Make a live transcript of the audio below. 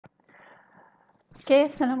Okay,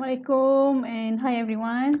 Assalamualaikum and hi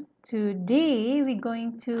everyone. Today we're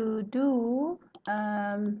going to do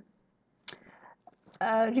a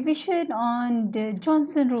revision on the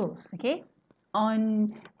Johnson rules, okay?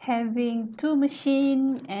 On having two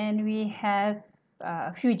machines and we have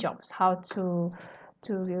a few jobs, how to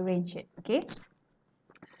rearrange it, okay?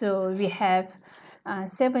 So we have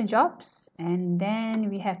 7 jobs and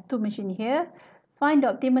then we have two machines here. Find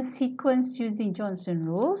the optimal sequence using Johnson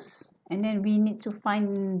rules, and then we need to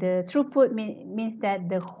find the throughput means that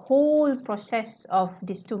the whole process of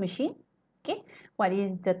these two machines, okay, what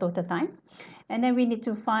is the total time, and then we need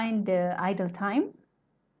to find the idle time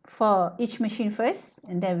for each machine first,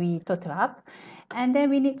 and then we total up, and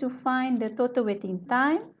then we need to find the total waiting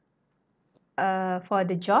time for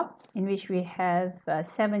the job, in which we have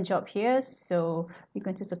 7 jobs here. So we're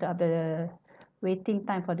going to total up the waiting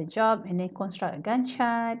time for the job and then construct a Gantt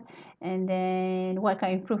chart, and then what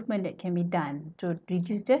kind of improvement that can be done to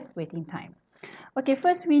reduce the waiting time. Okay,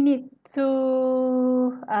 first we need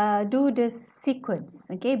to do the sequence,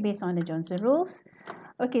 okay, based on the Johnson rules.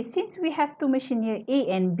 Okay, since we have two machines here, A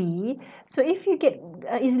and B, so if you get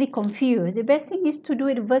easily confused, the best thing is to do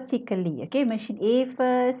it vertically. Okay, machine A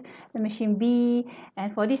first, the machine B,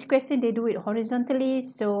 and for this question, they do it horizontally,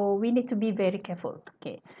 so we need to be very careful.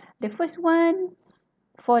 Okay, the first one,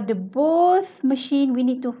 for the both machine, we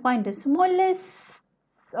need to find the smallest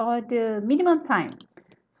or the minimum time.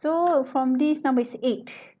 So from this number is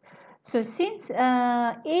 8. So since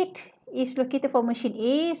 8 is located for machine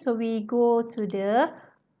A, so we go to the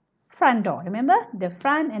front door. Remember the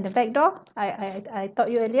front and the back door I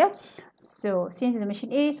taught you earlier. So since it's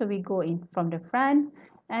machine A, so we go in from the front,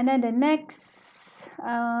 and then the next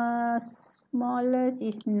smallest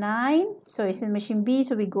is 9, so it's in machine B,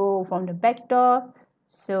 so we go from the back door.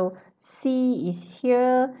 So C is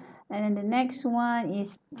here, and then the next one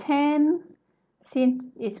is 10. Since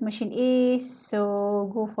it's machine A, so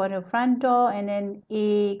go for the front door, and then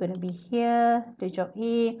A gonna be here, the job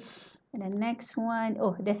A. And the next one,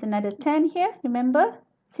 oh, there's another 10 here, remember?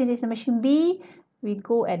 Since it's a machine B, we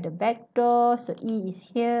go at the back door, so E is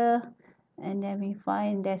here. And then we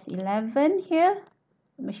find there's 11 here,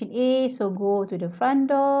 machine A, so go to the front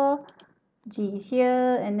door. G is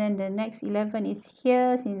here, and then the next 11 is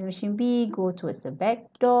here. Since it's machine B, go towards the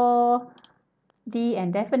back door. D,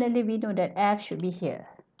 and definitely we know that F should be here.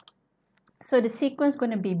 So the sequence is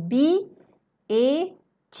going to be B, A,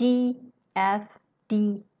 G, F,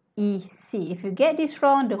 D, E, C. If you get this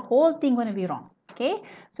wrong, the whole thing going to be wrong. Okay,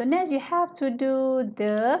 so next you have to do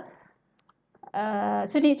the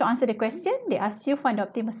so you need to answer the question. They ask you find the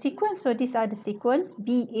optimal sequence. So these are the sequence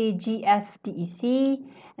B, A, G, F, D, E, C.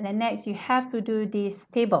 And then next you have to do this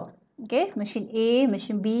table. Okay, machine A,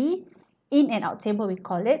 machine B, in and out table we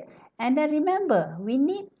call it. And then remember, we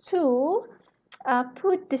need to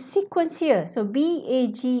put the sequence here. So B, A,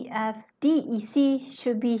 G, F, D, E, C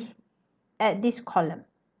should be at this column.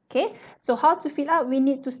 Okay, so how to fill out? We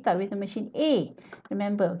need to start with the machine A.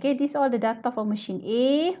 Remember, okay, these are all the data for machine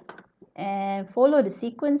A, and follow the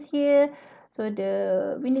sequence here. So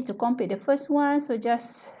we need to complete the first one. So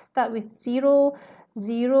just start with 0,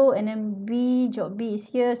 0, and then B, job B is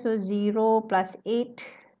here. So 0 plus 8,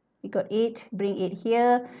 we got 8, bring 8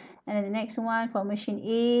 here. And then the next one for machine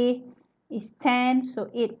A is 10,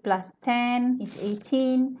 so 8 plus 10 is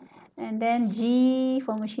 18. And then G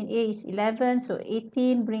for machine A is 11, so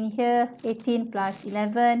 18, bring here, 18 plus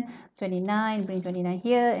 11, 29, bring 29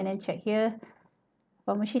 here, and then check here.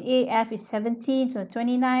 For machine A, F is 17, so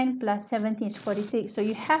 29 plus 17 is 46. So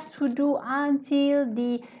you have to do until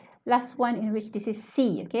the last one, in which this is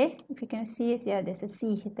C, okay? If you can see it, yeah, there's a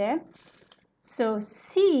C there. So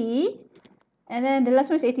C, and then the last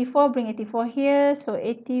one is 84, bring 84 here. So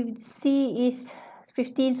C is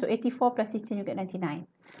 15, so 84 plus 16, you get 99.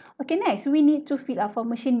 Okay, next we need to fill up for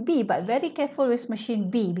machine B, but very careful with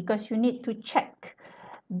machine B because you need to check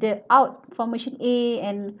the out for machine A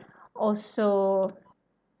and also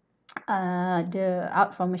the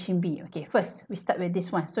out from machine B. Okay, first we start with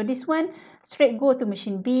this one. So this one straight go to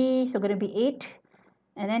machine B, so going to be 8.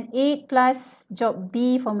 And then 8 plus job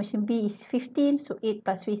B for machine B is 15, so 8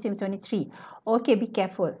 plus 15 is 23. Okay, be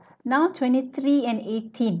careful. Now 23 and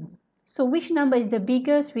 18. So which number is the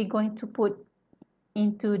biggest? We're going to put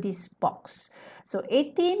into this box. So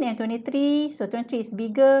 18 and 23, so 23 is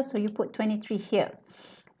bigger, so you put 23 here.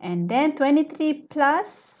 And then 23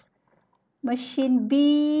 plus machine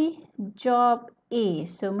B, job A.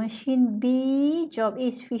 So machine B, job A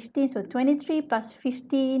is 15, so 23 plus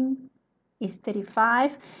 15 is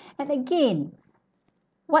 35. And again,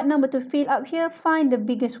 what number to fill up here? Find the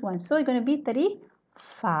biggest one. So it's going to be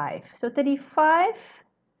 35. So 35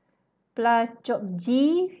 plus job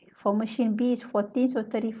G for machine B is 14, so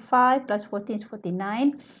 35 plus 14 is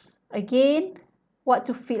 49. Again, what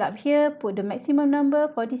to fill up here? Put the maximum number.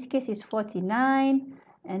 For this case is 49,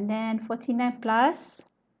 and then 49 plus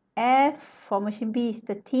F for machine B is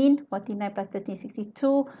 13. 49 plus 13 is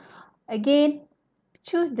 62. Again,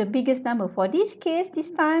 choose the biggest number. For this case,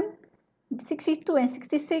 this time 62 and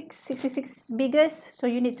 66. 66 is biggest, so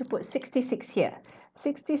you need to put 66 here.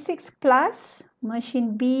 66 plus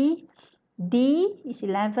machine B D is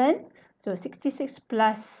 11. So 66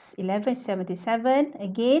 plus 11 is 77.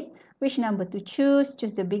 Again, which number to choose?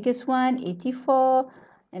 Choose the biggest one, 84.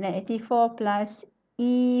 And then 84 plus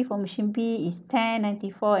E for machine B is 10,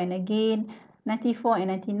 94. And again, 94 and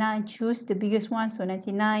 99. Choose the biggest one, so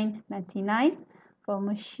 99, 99. For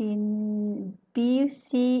machine B,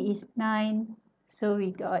 C is 9. So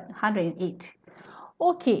we got 108.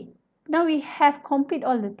 Okay, now we have complete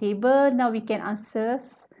all the table. Now we can answer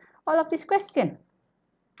all of this question.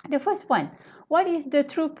 The first one, what is the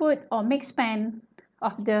throughput or make span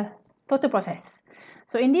of the total process?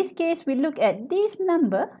 So in this case, we look at this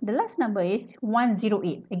number. The last number is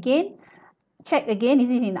 108. Again, check again,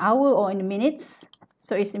 is it in hour or in minutes?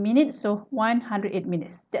 So it's a minute, so 108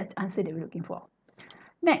 minutes. That's the answer that we're looking for.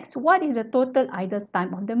 Next, what is the total idle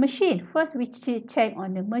time of the machine? First, we check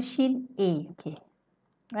on the machine A. Okay,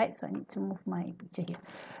 right, so I need to move my picture here.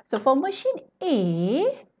 So for machine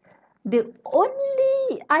A, the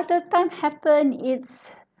only idle time happen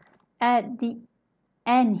is at the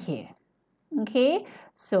end here. Okay,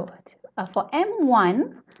 so for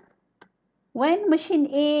M1, when machine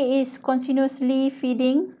A is continuously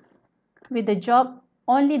feeding with the job,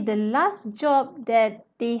 only the last job that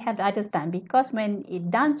they have idle time, because when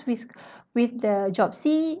it done with the job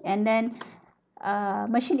C, and then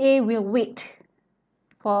machine A will wait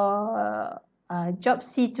for job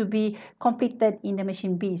C to be completed in the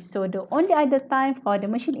machine B. So the only idle time for the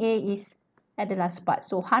machine A is at the last part.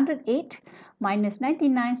 So 108 minus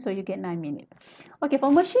 99, so you get 9 minutes. Okay,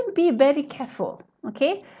 for machine B, very careful.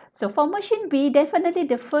 Okay, so for machine B, definitely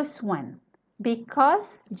the first one,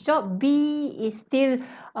 because job B is still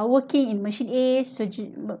working in machine A, so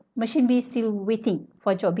machine B is still waiting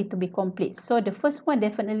for job B to be complete. So the first one,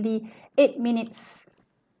 definitely 8 minutes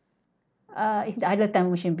is the idle time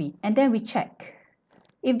of machine B. And then we check.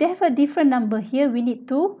 If they have a different number here, we need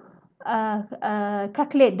to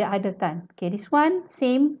calculate the idle time. Okay, this one,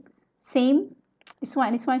 same. This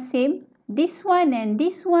one, same. This one and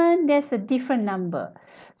this one, there's a different number.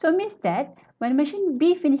 So it means that when machine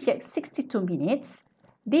B finishes at 62 minutes,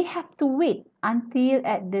 they have to wait until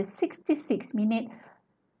at the 66 minute,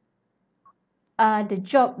 the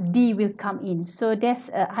job D will come in. So there's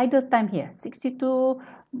an idle time here, 62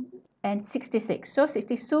 and 66. So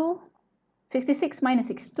 66 minus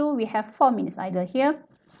 62, we have 4 minutes idle here.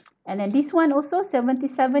 And then this one also,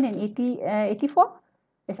 77 and 84,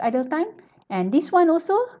 is idle time. And this one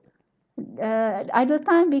also, idle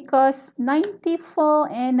time, because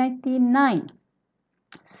 94 and 99.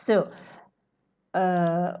 So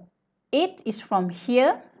 8 is from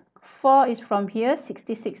here, 4 is from here,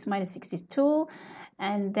 66 minus 62,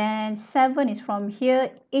 and then 7 is from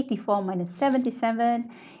here, 84 minus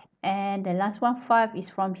 77, and the last one, 5, is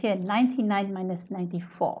from here, 99 minus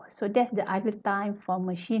 94. So that's the idle time for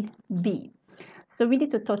machine B. So we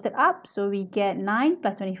need to total up. So we get 9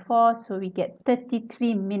 plus 24. So we get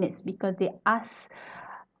 33 minutes, because they ask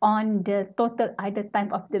on the total idle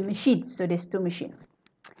time of the machine. So there's 2 machines.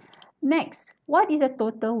 Next, what is the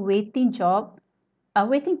total waiting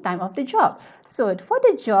time of the job? So for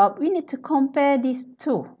the job, we need to compare these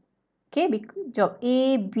two. Okay, job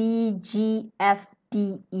A, B, G, F,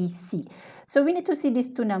 D, E, C. So we need to see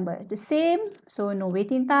these two numbers the same. So no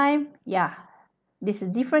waiting time. Yeah, this is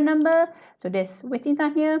different number. So there's waiting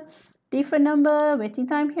time here. Different number, waiting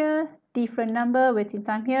time here. Different number, waiting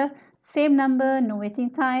time here. Same number, no waiting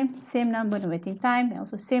time. Same number, no waiting time. And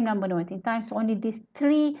also same number, no waiting time. So only these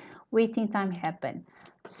 3 waiting time happen.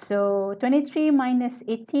 So 23 minus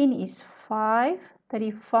 18 is 5.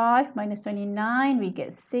 35 minus 29, we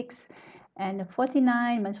get 6. And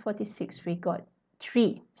 49 minus 46, we got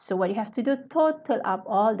 3. So what you have to do, total up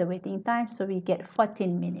all the waiting time. So we get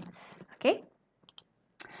 14 minutes. Okay.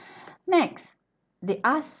 Next, they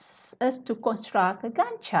ask us to construct a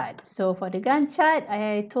Gantt chart. So for the Gantt chart,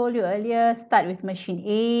 I told you earlier, start with machine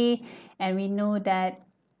A, and we know that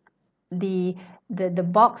the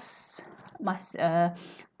box must at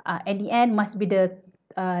the end must be the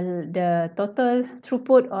total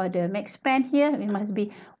throughput or the max span here. It must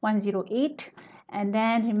be 108. And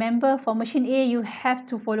then remember, for machine A, you have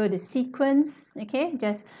to follow the sequence. Okay,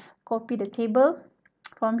 just copy the table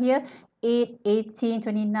from here. 8, 18,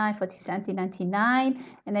 29, 46 until 99.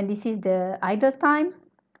 And then this is the idle time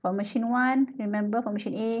for machine 1, remember, for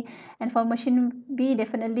machine A. And for machine B,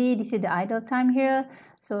 definitely this is the idle time here.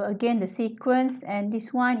 So again, the sequence, and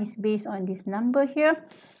this one is based on this number here.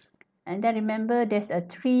 And then remember, there's a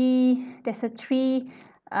 3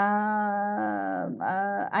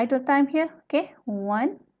 idle time here. Okay,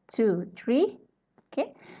 1, 2, 3.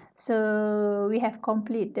 Okay, so we have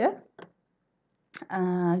completed the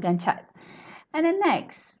Gantt chart. And then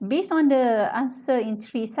next, based on the answer in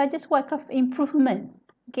 3, suggest what kind of improvement.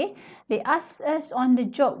 Okay, they ask us on the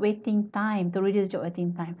job waiting time, to reduce job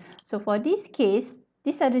waiting time. So for this case,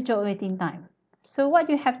 these are the job waiting time. So what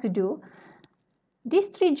you have to do, these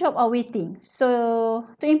 3 jobs are waiting. So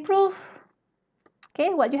to improve, okay,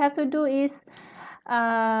 what you have to do is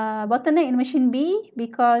bottleneck in machine B,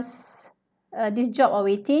 because this job are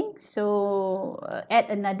waiting. So add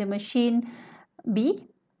another machine B,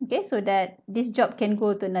 okay, so that this job can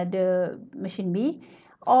go to another machine B,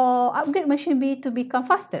 or upgrade machine B to become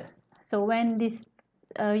faster. So when this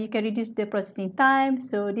you can reduce the processing time,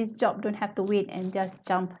 so this job don't have to wait and just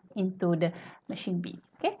jump into the machine B.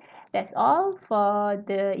 Okay, that's all for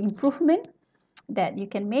the improvement that you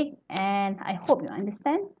can make, and I hope you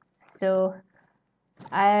understand. So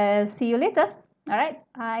I'll see you later. All right,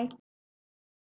 bye.